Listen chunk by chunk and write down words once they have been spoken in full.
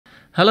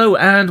Hello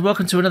and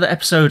welcome to another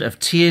episode of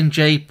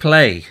T&J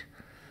Play.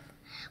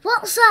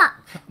 What's up?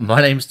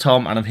 My name's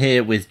Tom and I'm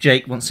here with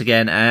Jake once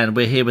again, and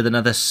we're here with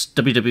another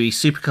WWE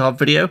SuperCard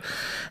video.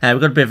 We've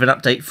got a bit of an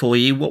update for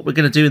you. What we're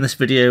going to do in this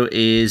video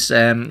is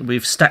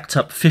we've stacked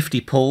up 50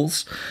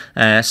 pulls,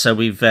 so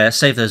we've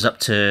saved those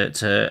up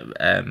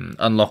to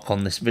unlock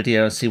on this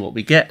video and see what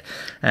we get.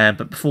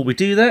 But before we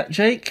do that,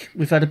 Jake,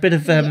 we've had a bit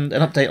of an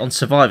update on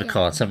Survivor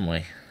cards, haven't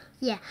we?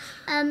 Yeah,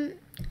 and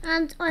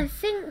I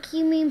think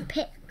you mean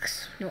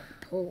picks, not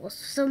pulls.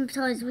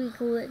 Sometimes we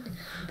call it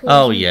pulls.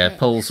 Oh yeah, picks.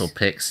 pulls or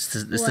picks.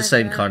 It's the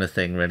same kind of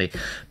thing, really.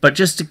 But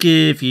just to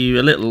give you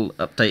a little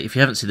update, if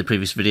you haven't seen the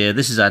previous video,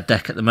 this is our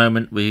deck at the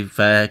moment. We've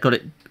got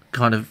it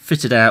kind of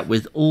fitted out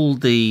with all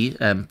the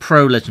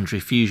Pro Legendary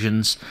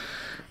Fusions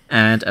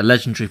and a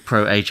Legendary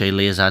Pro AJ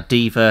Lee as our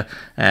Diva.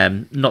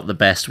 Not the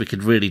best. We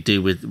could really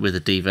do with a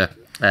Diva.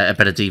 A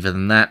better Diva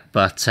than that,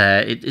 but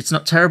it's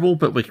not terrible,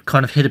 but we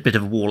kind of hit a bit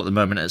of a wall at the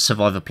moment at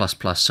Survivor++,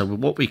 so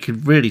what we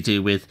could really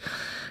do with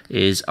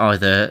is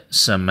either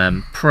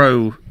some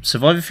Pro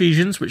Survivor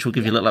Fusions, which we'll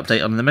give you a little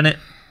update on in a minute,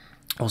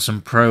 or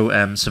some Pro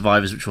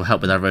Survivors, which will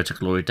help with our Road to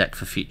Glory deck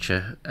for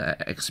future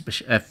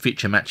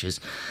future matches.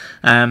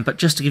 But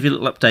just to give you a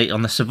little update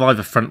on the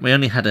Survivor front, we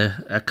only had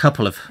a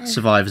couple of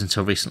Survivors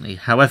until recently.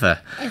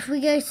 However, if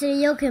we go to the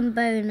login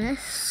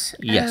bonus...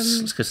 Yes,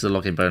 let's go to the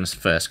login bonus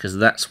first, because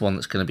that's one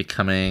that's going to be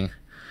coming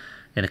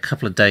in a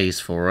couple of days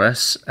for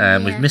us.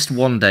 We've missed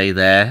one day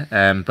there,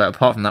 but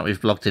apart from that,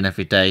 we've logged in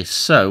every day.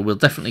 So we'll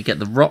definitely get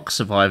the Rock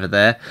Survivor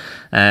there,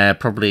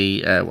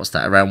 probably,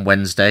 around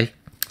Wednesday.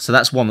 So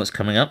that's one that's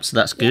coming up, so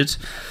that's good.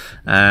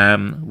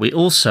 We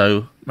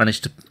also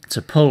managed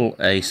to pull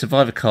a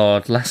Survivor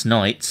card last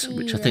night,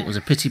 which I think was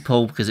a pity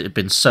pull because it had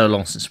been so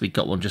long since we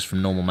got one just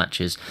from normal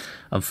matches.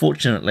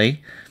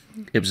 Unfortunately,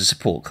 it was a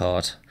support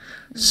card.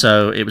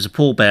 So it was a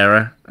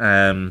pallbearer,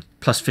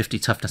 plus 50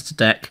 toughness to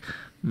deck.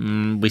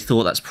 We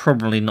thought that's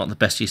probably not the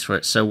best use for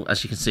it. So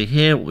as you can see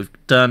here, what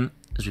we've done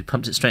is we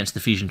pumped it straight into the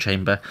fusion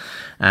chamber,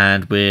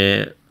 and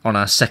we're on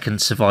our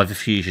second Survivor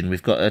fusion.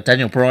 We've got a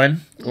Daniel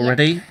Bryan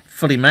already,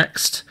 fully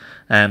maxed,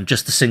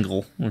 just the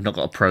single. We've not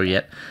got a pro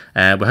yet.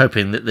 We're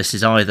hoping that this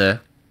is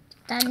either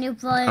Daniel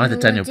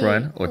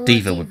Bryan or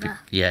Diva would be,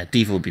 yeah,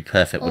 Diva would be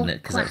perfect, wouldn't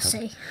it?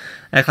 Classy.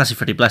 Classy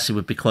Freddie Blassie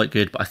would be quite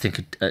good, but I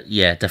think,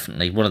 yeah,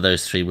 definitely one of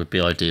those three would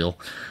be ideal.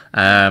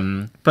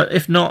 But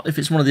if not, if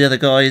it's one of the other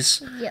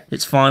guys,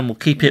 it's fine. We'll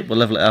keep it, we'll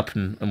level it up,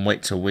 and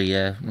wait till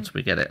once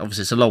we get it.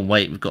 Obviously, it's a long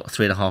wait. We've got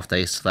 3.5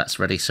 days till that's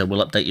ready, so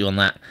we'll update you on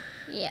that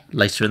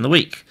later in the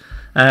week.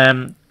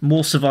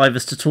 More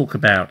Survivors to talk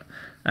about.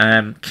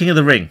 King of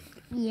the Ring.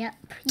 Yep,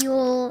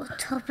 you're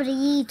top of the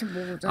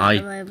leaderboard at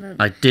the moment.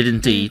 I did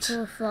indeed.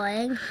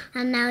 Qualifying,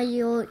 and now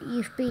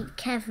you've beat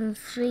Kevin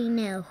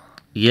 3-0.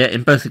 Yeah,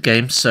 in both the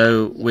games,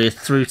 so we're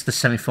through to the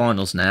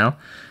semi-finals now,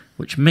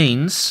 which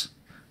means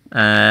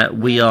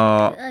we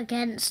are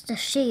against the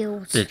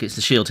Shield. Against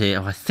the Shield here.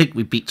 I think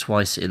we beat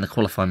twice in the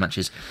qualifying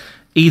matches.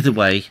 Either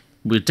way,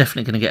 we're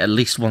definitely going to get at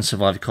least one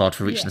Survivor card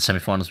for reaching the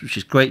semi-finals, which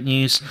is great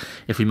news.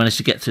 If we manage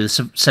to get through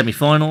the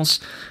semi-finals,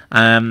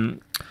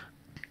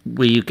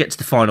 we get to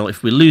the final.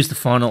 If we lose the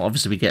final,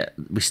 obviously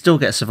we still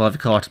get a Survivor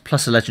card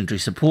plus a legendary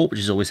support, which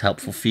is always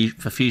helpful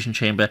for Fusion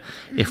Chamber.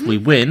 If we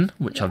win,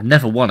 which I've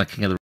never won a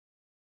King of the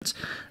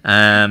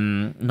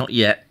not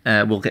yet,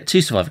 we'll get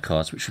 2 Survivor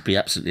cards, which would be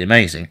absolutely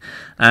amazing.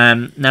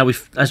 Now,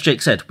 as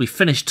Jake said, we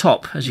finished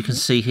top, as you can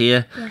see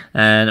here,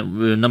 and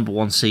we were number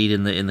 1 seed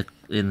in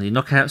the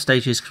knockout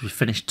stages because we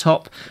finished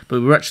top, but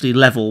we were actually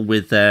level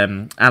with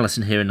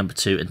Allison here in number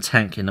 2 and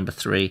Tank in number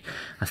 3.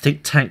 I think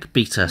Tank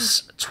beat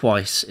us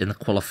twice in the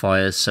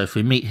qualifiers, so if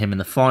we meet him in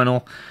the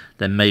final,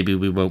 then maybe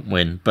we won't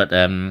win. But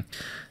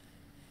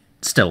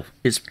still,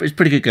 it's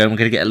pretty good going. We're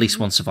going to get at least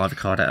one Survivor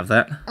card out of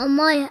that. On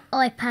my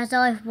iPad,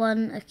 I've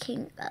won a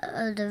King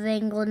of the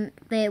Ring,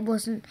 but it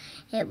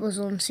was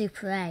on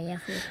Super A, I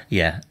think.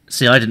 Yeah.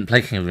 See, I didn't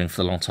play King of the Ring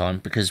for a long time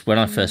because when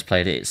I first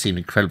played it, it seemed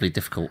incredibly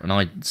difficult, and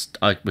I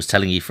was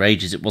telling you for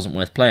ages it wasn't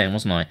worth playing,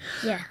 wasn't I?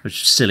 Yeah.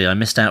 Which is silly. I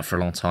missed out for a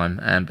long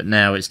time, but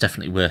now it's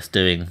definitely worth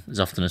doing as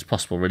often as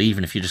possible, really,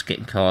 even if you're just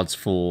getting cards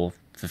for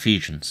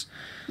fusions.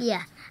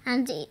 Yeah.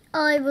 And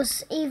I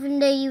was, even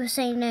though you were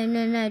saying,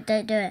 no,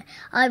 don't do it,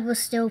 I was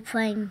still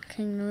playing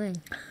King of the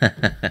Ring,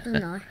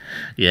 wasn't I?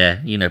 Yeah,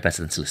 you know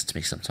better than to listen to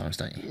me sometimes,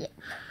 don't you?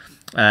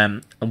 Yeah.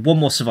 And one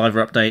more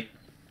Survivor update.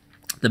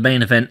 The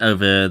main event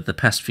over the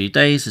past few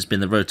days has been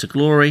the Road to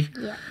Glory,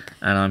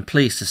 and I'm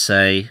pleased to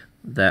say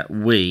that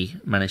we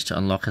managed to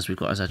unlock, as we've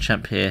got as our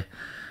champ here,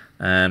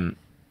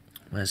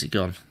 where's he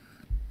gone?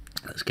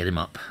 Let's get him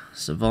up.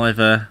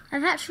 Survivor.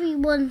 I've actually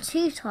won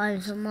 2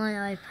 times on my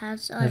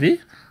iPad. Have you?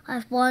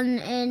 I've won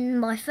in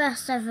my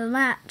first ever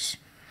match,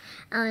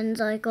 and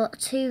I got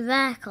 2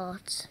 rare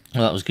cards.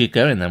 Well, that was good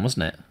going then,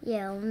 wasn't it?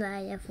 Yeah, on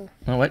their level.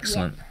 Oh,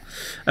 excellent.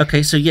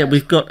 Okay, so yeah,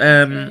 we've got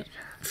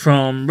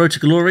from Road to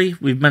Glory,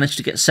 we've managed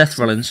to get Seth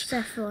Rollins,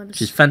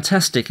 which is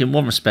fantastic in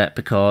one respect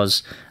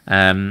because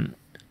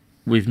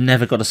we've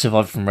never got a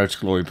Survivor from Road to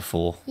Glory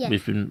before.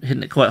 We've been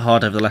hitting it quite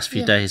hard over the last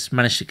few days,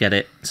 managed to get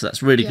it, so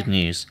that's really good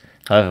news.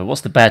 However,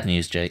 what's the bad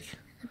news, Jake?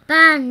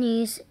 bad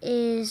news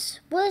is...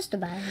 Where's the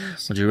bad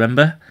news? Do you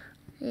remember?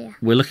 Yeah.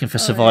 We're looking for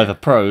Survivor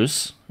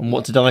Pros. And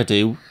what did I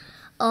do?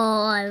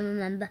 Oh, I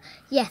remember.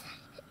 Yeah.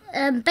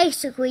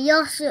 Basically,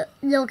 your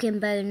login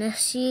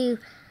bonus, you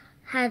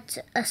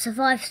had a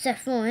Survivor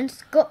Seth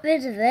Rollins, got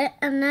rid of it,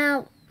 and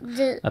now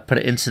I put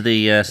it into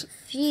the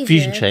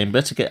fusion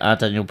chamber to get our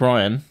Daniel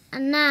Bryan.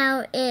 And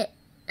now it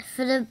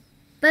for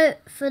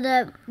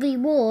the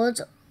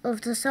reward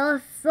of the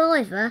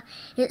Survivor,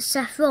 it's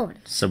Seth Rollins.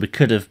 So we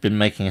could have been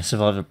making a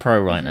Survivor Pro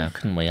right now,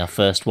 couldn't we? Our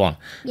first one.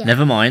 Yeah.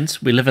 Never mind.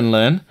 We live and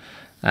learn.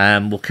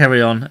 We'll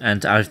carry on,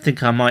 and I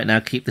think I might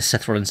now keep the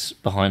Seth Rollins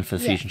behind for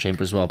the Fusion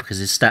Chamber as well, because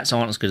his stats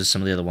aren't as good as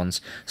some of the other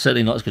ones.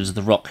 Certainly not as good as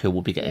The Rock, who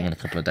we'll be getting in a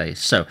couple of days.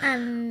 So,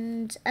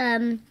 and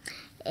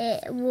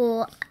it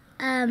will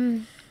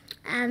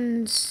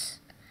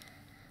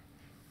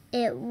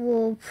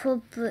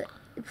probably,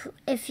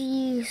 if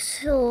you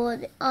saw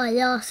our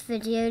last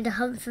video, the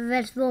hunt for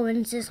Red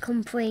Rollins is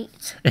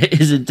complete. it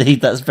is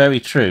indeed. That's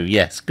very true.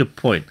 Yes, good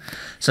point.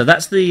 So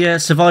that's the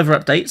Survivor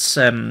updates.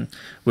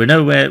 We're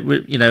nowhere.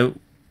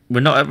 We're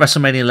not at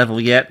WrestleMania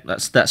level yet.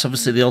 That's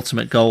obviously the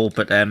ultimate goal.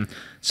 But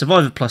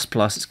Survivor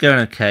Plus, it's going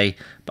okay.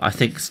 But I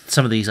think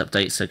some of these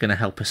updates are going to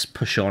help us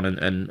push on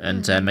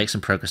and make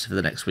some progress over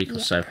the next week or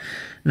so.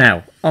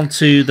 Now, on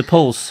to the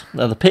polls,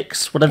 the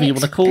picks, whatever you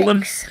want to call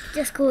them.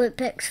 Just call it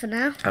picks for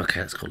now.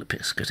 Okay, let's call it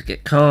picks. Go to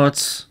get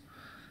cards.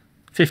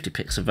 50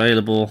 picks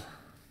available.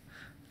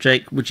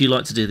 Jake, would you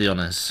like to do the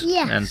honours?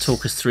 Yes. And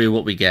talk us through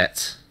what we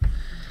get?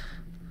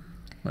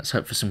 Let's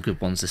hope for some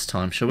good ones this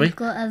time, shall we? We've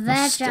got a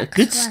rare a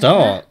good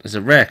start. It's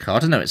a rare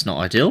card. I know it's not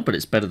ideal, but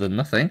it's better than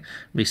nothing.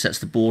 Resets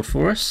the board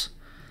for us.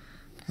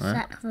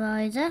 Zack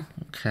Ryder.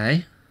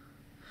 Okay.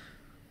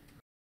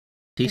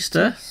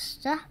 Batista.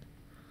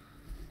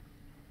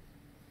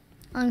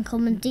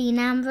 Uncommon Dean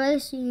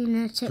Ambrose,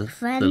 Lunatic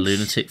Fringe. The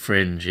Lunatic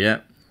Fringe,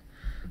 yeah.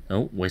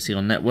 Oh, waiting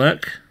on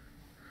network.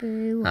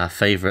 Boo. Our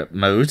favourite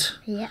mode.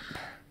 Yep.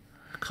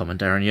 Common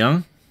Darren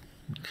Young.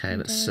 Okay,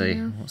 let's see.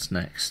 What's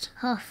next?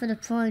 Half of the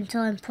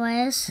primetime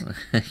players.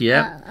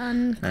 Yeah.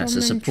 That's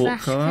a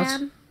support card.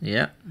 Cam.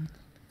 Yeah.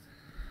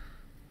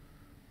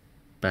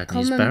 Bad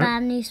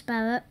News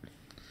Barrett.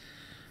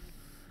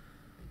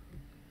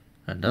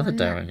 Another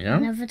Darren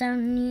Young. Another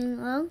Darren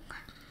Young.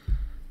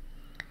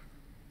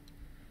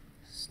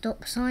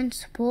 Stop sign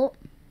support.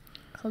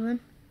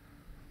 Common.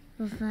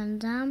 Van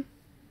Dam.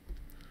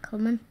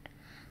 Common.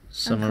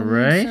 Summer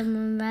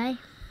Rae.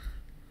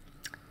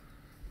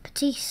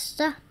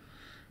 Batista.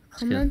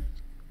 Common.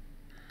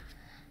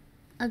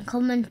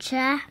 Uncommon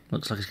Chair.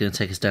 Looks like it's going to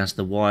take us down to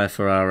the wire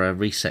for our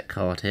reset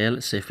card here.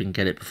 Let's see if we can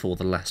get it before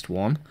the last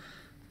one.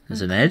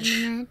 There's an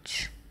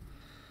edge.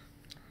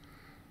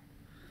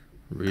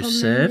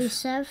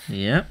 Rusev.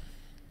 Yeah.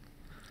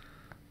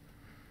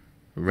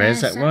 Rare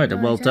Zack Ryder.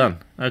 Well done.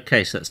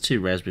 Okay, so that's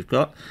 2 rares we've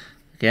got.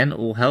 Again,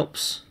 all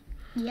helps.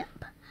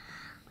 Yep.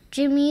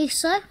 Jimmy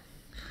Uso.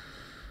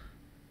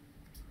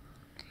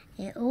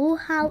 It all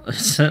helps. It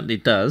certainly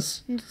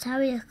does.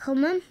 Natalia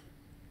Common.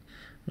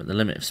 With the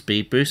limit of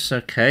speed boosts.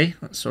 Okay,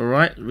 that's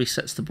alright.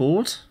 Resets the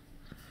board.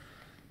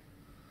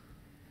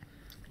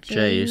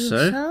 Jey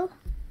Uso.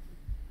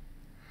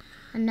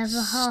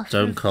 Another half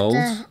Stone Cold.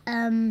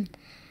 The,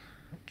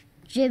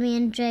 Jimmy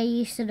and Jey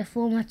Uso, the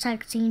former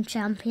tag team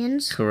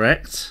champions.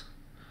 Correct.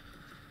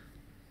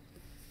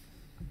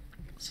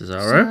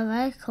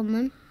 Cesaro.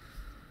 Common.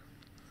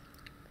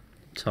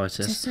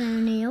 Titus.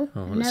 O'Neil.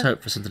 Oh, let's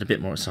hope for something a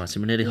bit more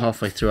exciting. We're nearly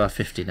halfway through our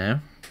 50 now.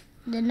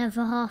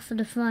 Another half of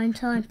the prime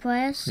time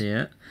players.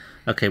 Yeah.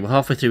 Okay, we're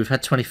halfway through. We've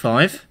had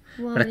 25.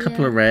 Had a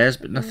couple of rares,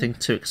 but nothing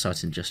too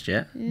exciting just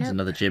yet. There's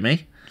another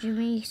Jimmy.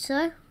 Jimmy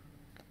Uso.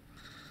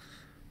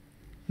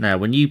 Now,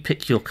 when you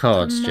pick your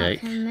cards,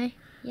 Jake,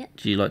 Yep.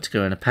 do you like to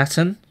go in a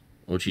pattern,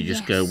 or do you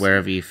just go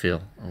wherever you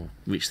feel? Oh,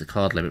 reach the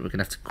card limit. We're going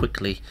to have to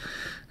quickly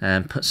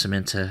put some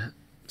into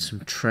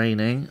some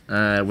training.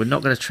 We're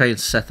not going to train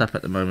Seth up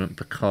at the moment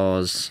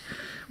because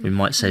we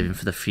might save him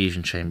for the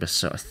Fusion Chamber.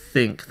 So I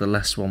think the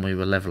last one we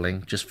were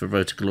leveling, just for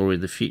Road to Glory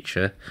in the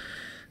future,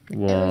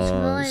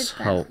 was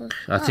Hulk.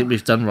 I think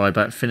we've done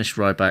Ryback, finished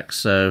Ryback,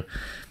 so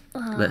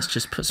let's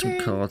just put some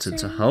cards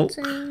into Hulk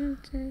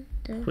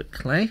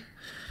quickly.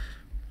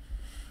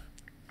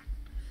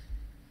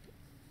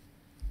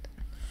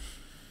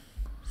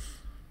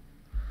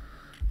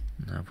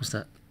 Now, was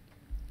that?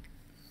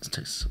 Let's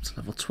take us up to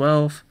level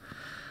 12.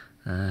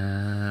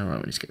 Right,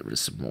 we need to get rid of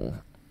some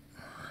more.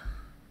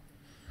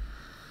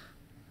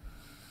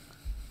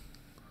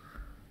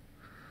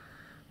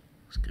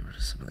 Let's get rid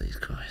of some of these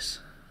guys.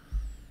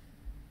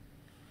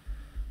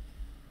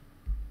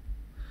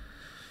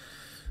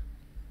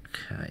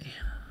 Okay.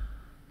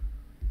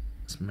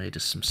 It's made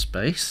us some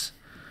space.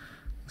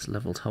 It's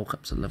leveled Hulk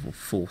up to level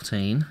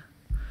 14.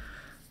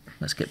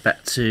 Let's get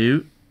back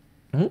to...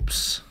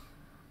 Oops.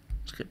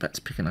 Let's get back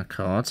to picking our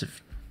cards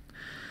if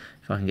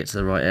I can get to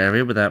the right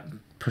area without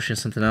pushing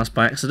something else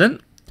by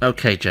accident.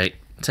 Okay, Jake,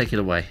 take it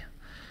away.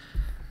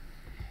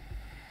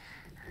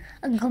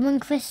 Uncommon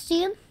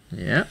Christian.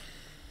 Yeah.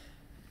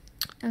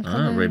 Rey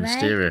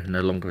Mysterio,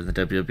 no longer in the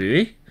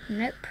WWE.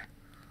 Nope.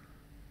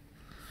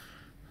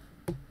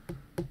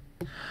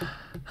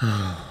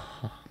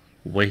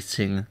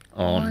 Waiting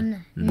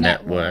on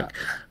network.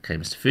 Okay,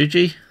 Mr.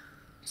 Fuji.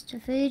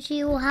 Mr.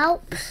 Fuji will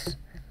help.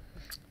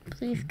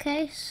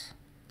 Briefcase.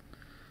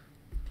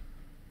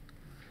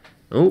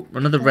 Oh,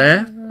 another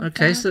rare.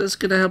 Okay, so that's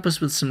going to help us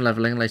with some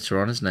levelling later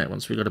on, isn't it?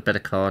 Once we've got a better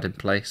card in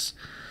place.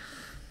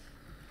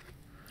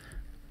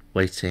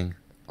 Waiting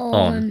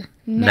on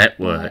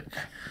network.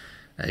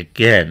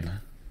 Again.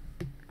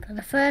 For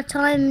the third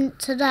time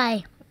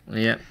today.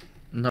 Yep.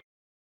 No.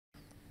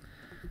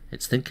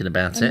 It's thinking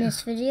about it. In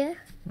this video.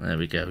 There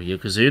we go.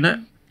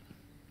 Yokozuna.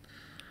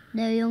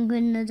 No younger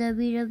in the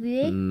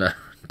WWE. No,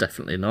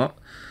 definitely not.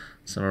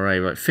 Samurai,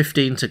 right,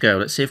 15 to go.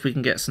 Let's see if we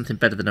can get something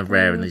better than a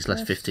rare in these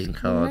last 15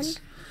 cards.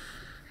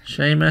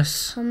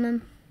 Sheamus.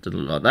 Common. Doesn't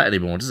look like that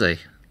anymore, does he?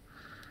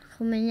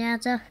 Common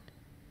Yada.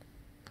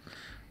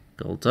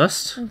 Gold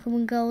Dust.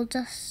 Uncommon Gold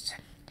Dust.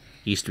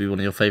 Used to be one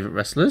of your favourite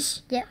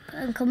wrestlers. Yep,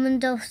 Uncommon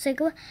Dolph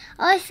Ziggler.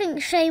 I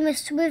think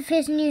Sheamus, with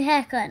his new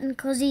haircut, and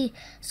because he's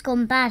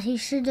gone bad, he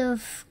should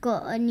have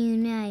got a new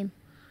name.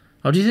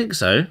 Oh, do you think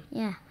so?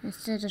 Yeah,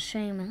 instead of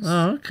Sheamus.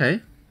 Oh,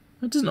 okay.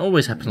 It doesn't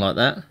always happen like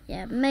that.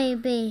 Yeah,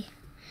 maybe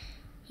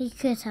he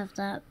could have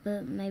that,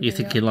 but maybe You're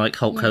thinking like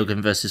Hulk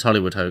Hogan versus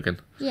Hollywood Hogan?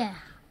 Yeah.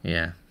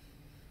 Yeah.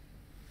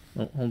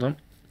 Oh, hold on.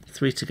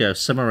 3 to go.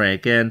 Samurai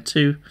again.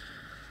 2.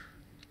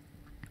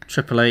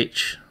 Triple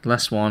H.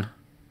 Last one.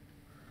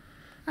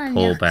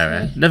 Paul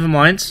Bearer. Never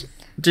mind.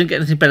 Didn't get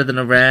anything better than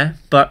a rare,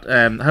 but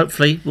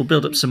hopefully we'll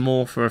build up some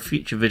more for a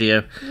future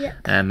video. Yep.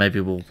 And maybe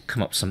we'll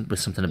come up with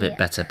something a bit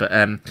better. But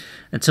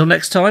until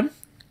next time,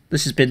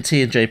 this has been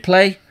T&J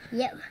Play.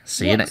 Yep.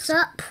 See you next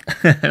up?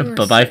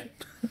 Bye-bye.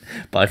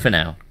 Bye for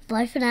now.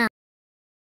 Bye for now.